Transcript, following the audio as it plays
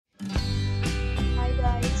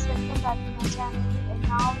back to my channel, and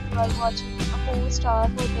now you are watching a 4-star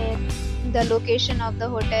hotel. The location of the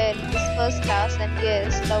hotel is first class and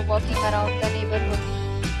guests love walking around the neighborhood.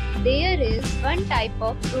 There is one type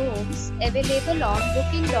of rooms available on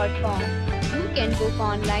booking.com. You can book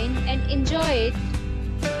online and enjoy it.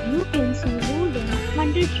 You can see more than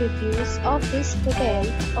 100 reviews of this hotel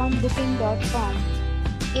on booking.com.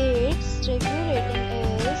 Its review rating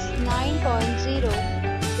is 9.0,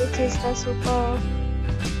 which is the superb.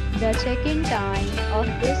 The check-in time of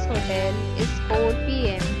this hotel is 4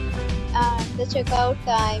 p.m. and the checkout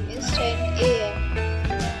time is 10 a.m.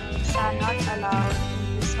 Pets are not allowed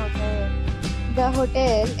in this hotel. The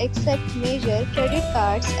hotel accepts major credit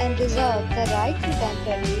cards and reserves the right to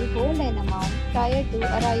temporarily hold an amount prior to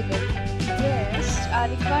arrival. Guests are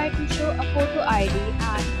required to show a photo ID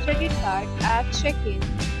and credit card at check-in.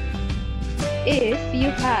 If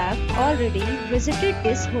you have already visited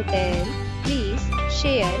this hotel, please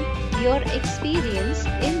share your experience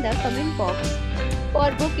in the comment box. For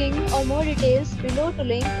booking or more details, below to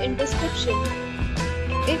link in description.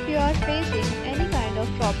 If you are facing any kind of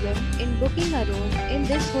problem in booking a room in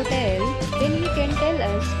this hotel, then you can tell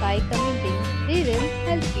us by commenting. We will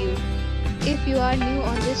help you. If you are new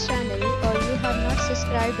on this channel or you have not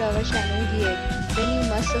subscribed our channel yet, then you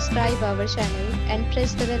must subscribe our channel and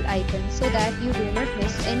press the bell icon so that you do not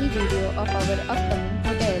miss any video of our upcoming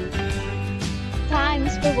hotel.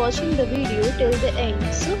 Thanks for watching the video till the end.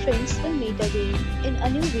 So friends, will meet again in a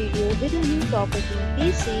new video with a new property.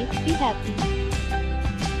 Be safe, be happy.